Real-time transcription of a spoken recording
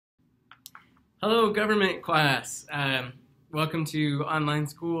Hello, government class. Welcome to online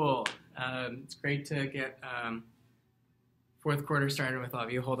school. It's great to get fourth quarter started with all of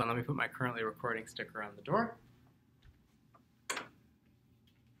you. Hold on, let me put my currently recording sticker on the door.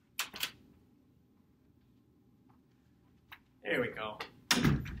 There we go.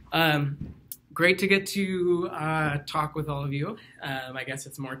 Great to get to talk with all of you. I guess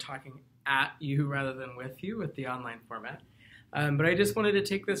it's more talking at you rather than with you with the online format. But I just wanted to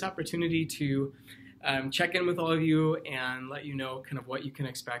take this opportunity to check in with all of you and let you know kind of what you can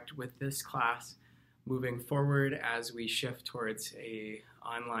expect with this class moving forward as we shift towards a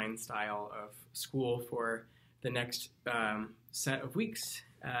online style of school for the next set of weeks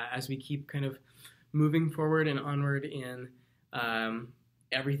as we keep kind of moving forward and onward in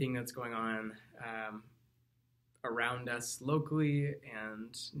everything that's going on around us locally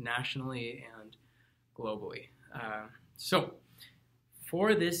and nationally and globally. So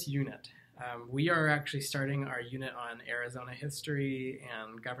for this unit, we are actually starting our unit on Arizona history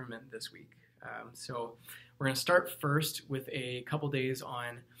and government this week. So we're going to start first with a couple days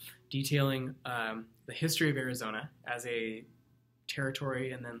on detailing the history of Arizona as a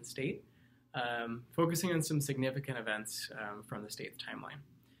territory and then state, focusing on some significant events from the state's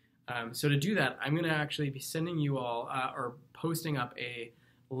timeline. So to do that, I'm going to actually be sending you all or posting up a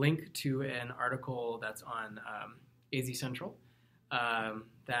link to an article that's on AZ Central.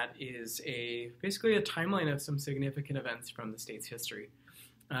 That is basically a timeline of some significant events from the state's history.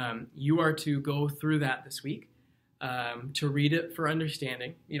 You are to go through that this week to read it for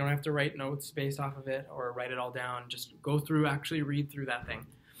understanding. You don't have to write notes based off of it or write it all down. Just go through, actually read through that thing.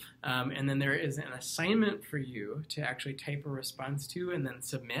 And then there is an assignment for you to actually type a response to and then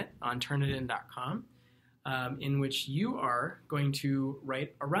submit on Turnitin.com, in which you are going to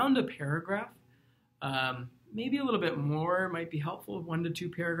write around a paragraph. Maybe a little bit more might be helpful, 1 to 2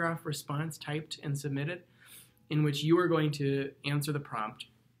 paragraph response typed and submitted, in which you are going to answer the prompt.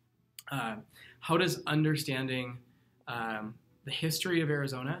 How does understanding the history of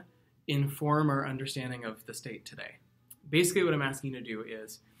Arizona inform our understanding of the state today? Basically what I'm asking you to do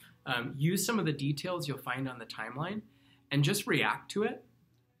is use some of the details you'll find on the timeline and just react to it.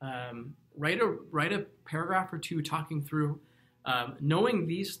 Write a paragraph or two talking through knowing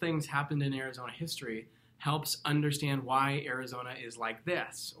these things happened in Arizona history helps understand why Arizona is like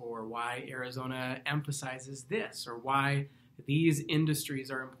this, or why Arizona emphasizes this, or why these industries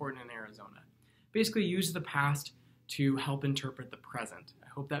are important in Arizona. Basically use the past to help interpret the present. I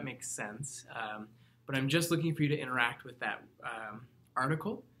hope that makes sense. But I'm just looking for you to interact with that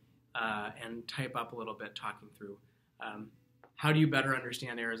article and type up a little bit talking through how do you better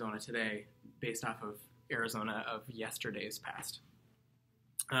understand Arizona today based off of Arizona of yesterday's past.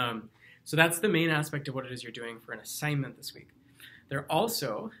 So that's the main aspect of what it is you're doing for an assignment this week. There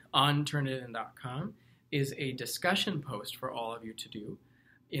also, on Turnitin.com, is a discussion post for all of you to do,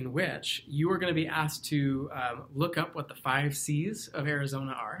 in which you are going to be asked to look up what the 5 C's of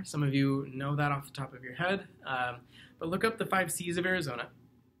Arizona are. Some of you know that off the top of your head, but look up the 5 C's of Arizona,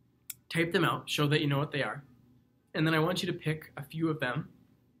 type them out, show that you know what they are, and then I want you to pick a few of them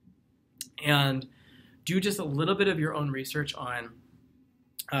and do just a little bit of your own research on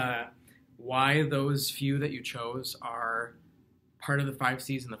why those few that you chose are part of the 5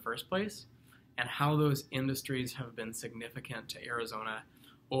 C's in the first place, and how those industries have been significant to Arizona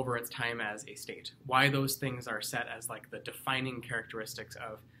over its time as a state. Why those things are set as like the defining characteristics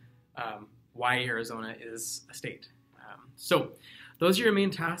of why Arizona is a state. So those are your main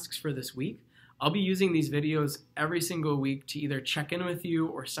tasks for this week. I'll be using these videos every single week to either check in with you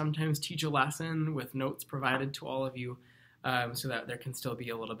or sometimes teach a lesson with notes provided to all of you, so that there can still be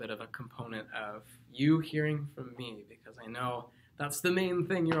a little bit of a component of you hearing from me, because I know that's the main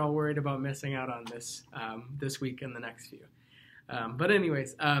thing you're all worried about missing out on this week and the next few. But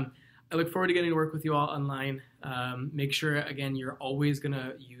anyways, I look forward to getting to work with you all online. Make sure, again, you're always going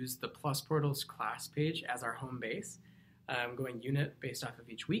to use the Plus Portals class page as our home base, going unit based off of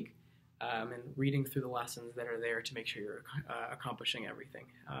each week, and reading through the lessons that are there to make sure you're accomplishing everything.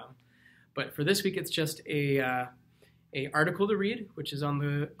 But for this week, it's just a article to read, which is on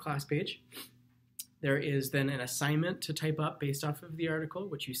the class page. There is then an assignment to type up based off of the article,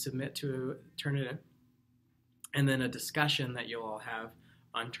 which you submit to Turnitin, and then a discussion that you'll all have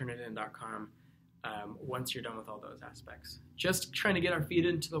on Turnitin.com once you're done with all those aspects. Just trying to get our feet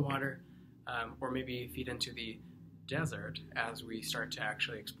into the water, or maybe feet into the desert as we start to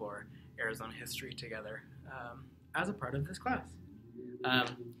actually explore Arizona history together as a part of this class.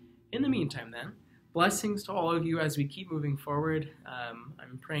 In the meantime then, blessings to all of you as we keep moving forward.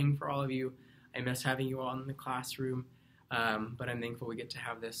 I'm praying for all of you. I miss having you all in the classroom. But I'm thankful we get to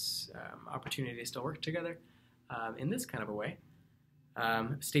have this opportunity to still work together in this kind of a way.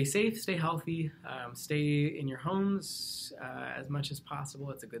 Stay safe, stay healthy, stay in your homes as much as possible.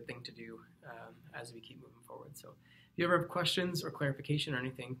 It's a good thing to do as we keep moving forward. So if you ever have questions or clarification or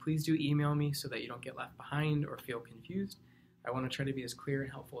anything, please do email me so that you don't get left behind or feel confused. I want to try to be as clear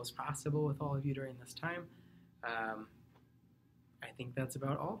and helpful as possible with all of you during this time. I think that's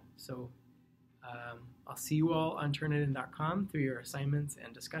about all. So I'll see you all on Turnitin.com through your assignments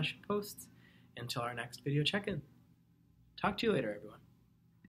and discussion posts until our next video check-in. Talk to you later, everyone.